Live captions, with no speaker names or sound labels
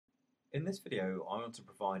In this video, I want to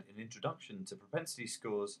provide an introduction to propensity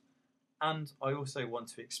scores, and I also want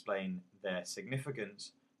to explain their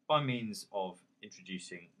significance by means of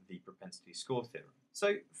introducing the propensity score theorem.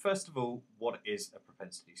 So first of all, what is a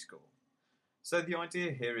propensity score? So the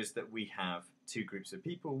idea here is that we have two groups of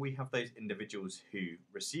people. We have those individuals who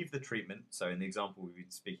receive the treatment. So in the example we've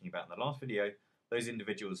been speaking about in the last video, those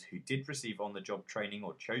individuals who did receive on-the-job training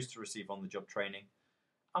or chose to receive on-the-job training.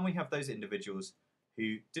 And we have those individuals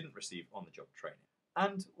who didn't receive on-the-job training.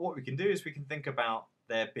 And what we can do is we can think about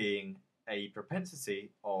there being a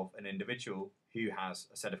propensity of an individual who has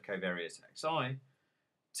a set of covariates xi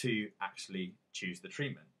to actually choose the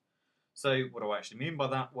treatment. So what do I actually mean by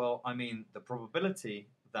that? Well, I mean the probability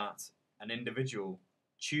that an individual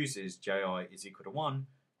chooses ji is equal to 1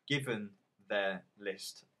 given their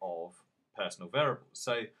list of personal variables.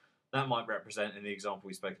 So that might represent, in the example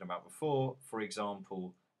we've spoken about before, for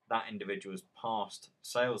example, that individual's past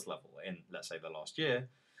sales level in, let's say, the last year.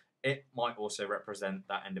 It might also represent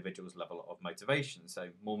that individual's level of motivation. So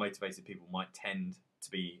more motivated people might tend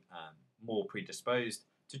to be more predisposed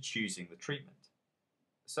to choosing the treatment.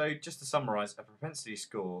 So just to summarize, a propensity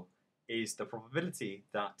score is the probability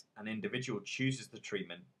that an individual chooses the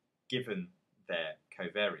treatment given their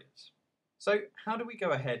covariates. So how do we go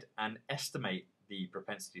ahead and estimate the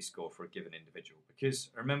propensity score for a given individual? Because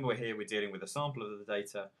remember, we're dealing with a sample of the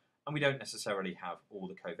data, and we don't necessarily have all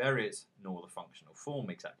the covariates nor the functional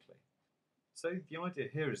form exactly. So the idea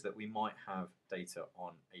here is that we might have data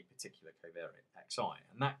on a particular covariate xi,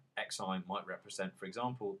 and that xi might represent, for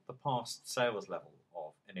example, the past sales level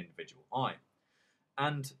of an individual I.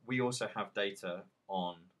 And we also have data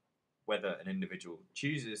on whether an individual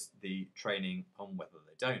chooses the training and whether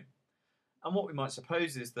they don't. And what we might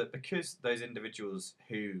suppose is that because those individuals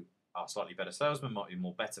who are slightly better salesmen might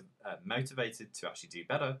be better motivated to actually do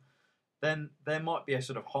better, then there might be a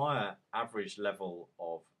sort of higher average level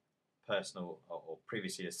of personal or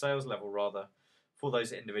previous year sales level rather for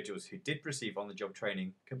those individuals who did receive on-the-job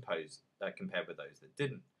training compared with those that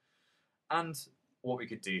didn't. And what we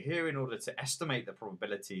could do here in order to estimate the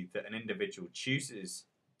probability that an individual chooses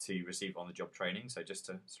to receive on-the-job training, so just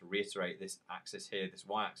to sort of reiterate, this axis here, this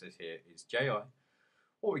y-axis here is ji,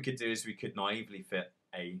 what we could do is we could naively fit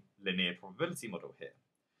a linear probability model here.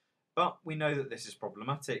 But we know that this is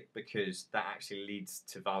problematic because that actually leads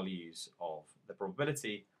to values of the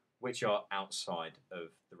probability which are outside of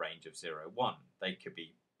the range of 0, 1. They could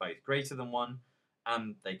be both greater than 1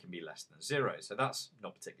 and they can be less than 0. So that's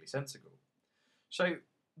not particularly sensible. So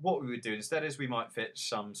what we would do instead is we might fit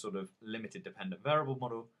some sort of limited dependent variable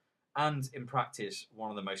model, and in practice one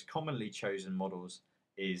of the most commonly chosen models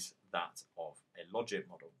is that of a logit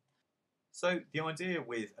model. So the idea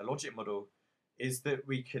with a logit model is that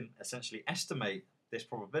we can essentially estimate this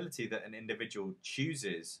probability that an individual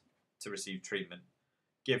chooses to receive treatment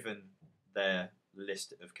given their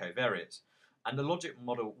list of covariates. And the logit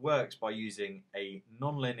model works by using a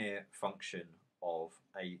nonlinear function of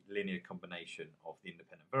a linear combination of the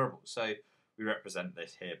independent variables. So we represent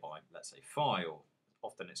this here by, let's say, phi, or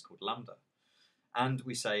often it's called lambda. And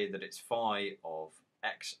we say that it's phi of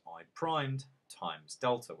xi primed times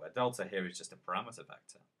delta, where delta here is just a parameter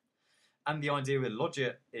vector. And the idea with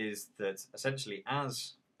logit is that essentially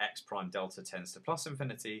as x prime delta tends to plus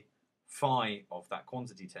infinity, phi of that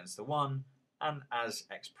quantity tends to 1, and as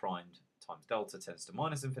x primed times delta tends to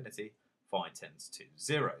minus infinity, phi tends to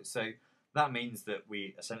 0. So that means that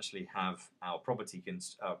we essentially have our probability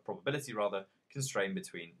constrained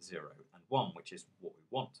between 0 and 1, which is what we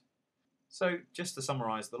want. So just to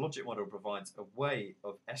summarize, the logit model provides a way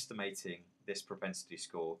of estimating this propensity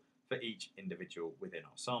score for each individual within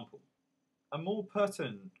our sample. A more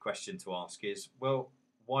pertinent question to ask is, well,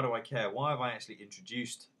 why do I care? Why have I actually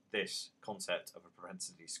introduced this concept of a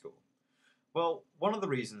propensity score? Well, one of the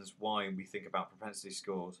reasons why we think about propensity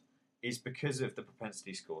scores is because of the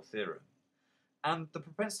propensity score theorem. And the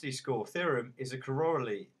propensity score theorem is a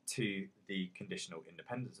corollary to the conditional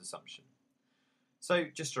independence assumption. So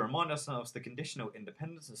just to remind ourselves, the conditional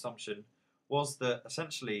independence assumption was that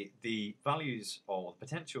essentially the values or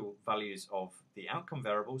potential values of the outcome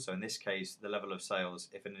variable, so in this case the level of sales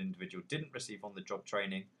if an individual didn't receive on-the-job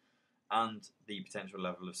training, and the potential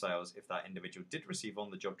level of sales if that individual did receive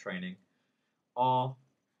on-the-job training, are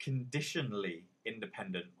conditionally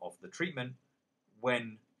independent of the treatment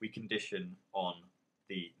when we condition on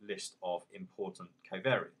the list of important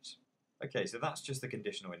covariates. Okay, so that's just the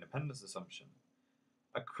conditional independence assumption.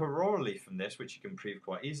 A corollary from this, which you can prove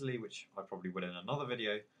quite easily, which I probably will in another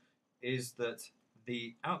video, is that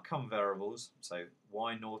the outcome variables, so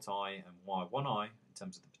y0i and y1i, in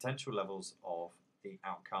terms of the potential levels of the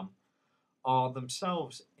outcome, are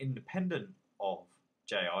themselves independent of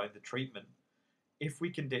JI, the treatment, if we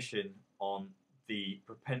condition on the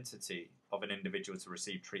propensity of an individual to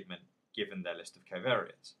receive treatment given their list of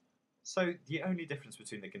covariates. So the only difference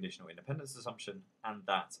between the conditional independence assumption and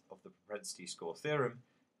that of the propensity score theorem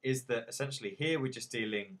is that essentially here we're just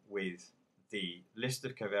dealing with the list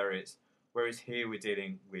of covariates, whereas here we're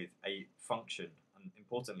dealing with a function, and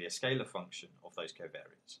importantly a scalar function of those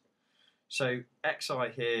covariates. So xi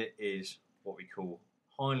here is what we call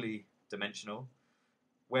highly dimensional,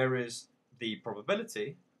 whereas the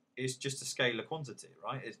probability is just a scalar quantity,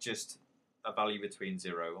 right? It's just a value between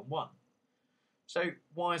 0 and 1. So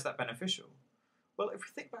why is that beneficial? Well, if we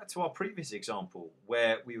think back to our previous example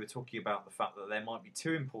where we were talking about the fact that there might be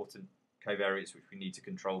two important covariates which we need to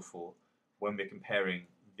control for when we're comparing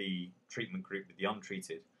the treatment group with the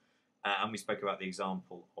untreated, and we spoke about the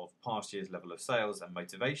example of past year's level of sales and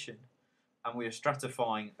motivation, and we are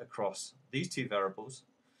stratifying across these two variables,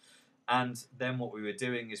 and then what we were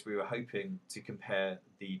doing is we were hoping to compare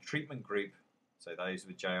the treatment group, so those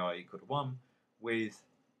with JI equal to 1, with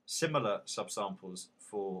similar subsamples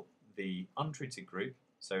for the untreated group.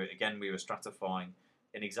 So again, we were stratifying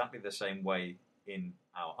in exactly the same way in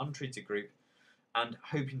our untreated group and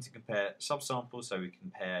hoping to compare subsamples, so we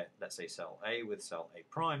compare, let's say, cell A with cell A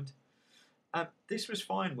primed. This was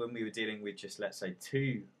fine when we were dealing with just, let's say,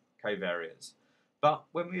 two covariates. But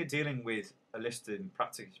when we were dealing with a list in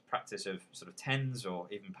practice of sort of tens or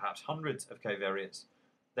even perhaps hundreds of covariates,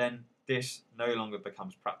 then this no longer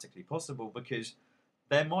becomes practically possible because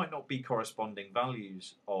there might not be corresponding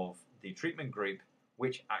values of the treatment group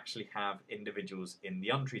which actually have individuals in the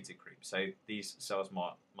untreated group. So these cells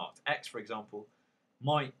marked X, for example,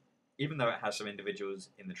 might, even though it has some individuals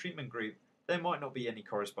in the treatment group, there might not be any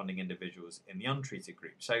corresponding individuals in the untreated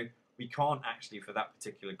group. So we can't actually, for that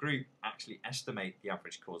particular group, actually estimate the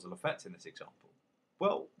average causal effect in this example.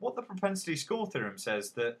 Well, what the propensity score theorem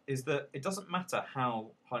says is that it doesn't matter how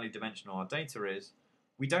highly dimensional our data is,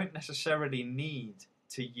 we don't necessarily need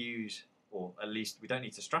to use, or at least we don't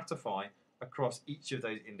need to stratify across each of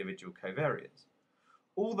those individual covariates.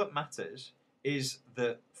 All that matters is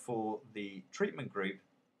that for the treatment group,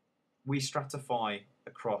 we stratify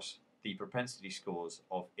across the propensity scores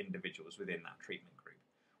of individuals within that treatment group,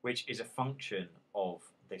 which is a function of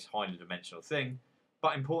this highly dimensional thing,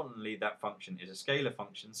 but importantly that function is a scalar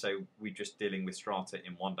function, so we're just dealing with strata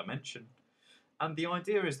in one dimension. And the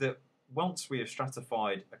idea is that once we have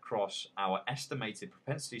stratified across our estimated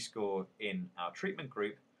propensity score in our treatment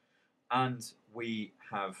group, and we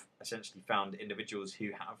have essentially found individuals who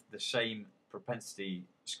have the same propensity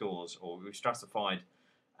scores, or we've stratified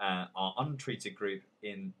our untreated group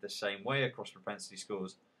in the same way across propensity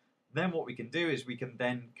scores, then what we can do is we can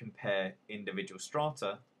then compare individual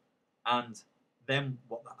strata, and then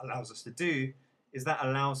what that allows us to do is that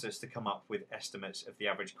allows us to come up with estimates of the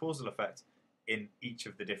average causal effect in each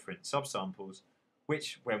of the different subsamples,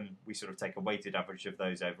 which when we sort of take a weighted average of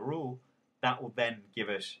those overall, that will then give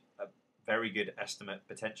us a very good estimate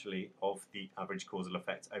potentially of the average causal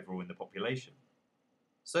effect overall in the population.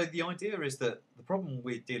 So the idea is that the problem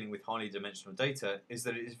with dealing with highly dimensional data is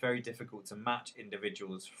that it is very difficult to match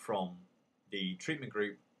individuals from the treatment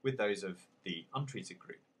group with those of the untreated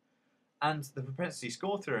group. And the propensity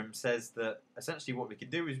score theorem says that essentially what we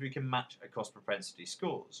can do is we can match across propensity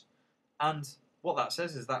scores. And what that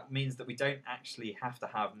says is that means that we don't actually have to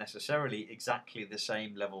have necessarily exactly the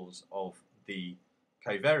same levels of the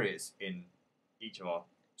covariates in each of our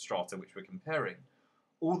strata which we're comparing.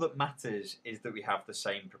 All that matters is that we have the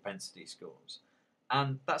same propensity scores.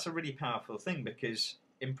 And that's a really powerful thing because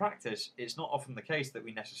in practice it's not often the case that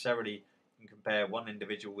we necessarily can compare one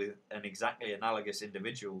individual with an exactly analogous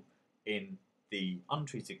individual in the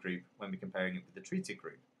untreated group when we're comparing it with the treated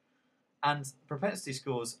group. And propensity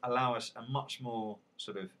scores allow us a much more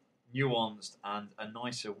sort of nuanced and a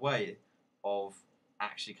nicer way of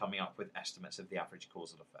actually coming up with estimates of the average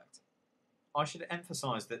causal effect. I should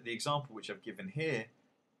emphasise that the example which I've given here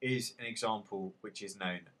is an example which is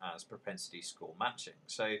known as propensity score matching.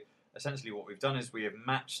 So essentially what we've done is we have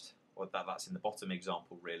matched, or that's in the bottom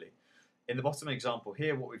example really. In the bottom example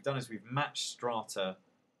here, what we've done is we've matched strata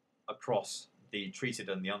across the treated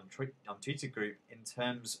and the untreated group in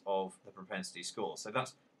terms of the propensity score. So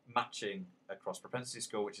that's matching across propensity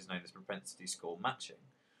score, which is known as propensity score matching.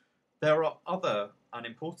 There are other and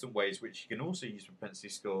important ways which you can also use propensity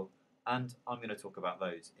score, and I'm going to talk about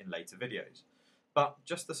those in later videos. But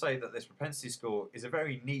just to say that this propensity score is a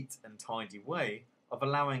very neat and tidy way of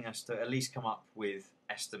allowing us to at least come up with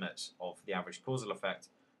estimates of the average causal effect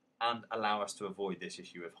and allow us to avoid this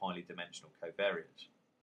issue of highly dimensional covariates.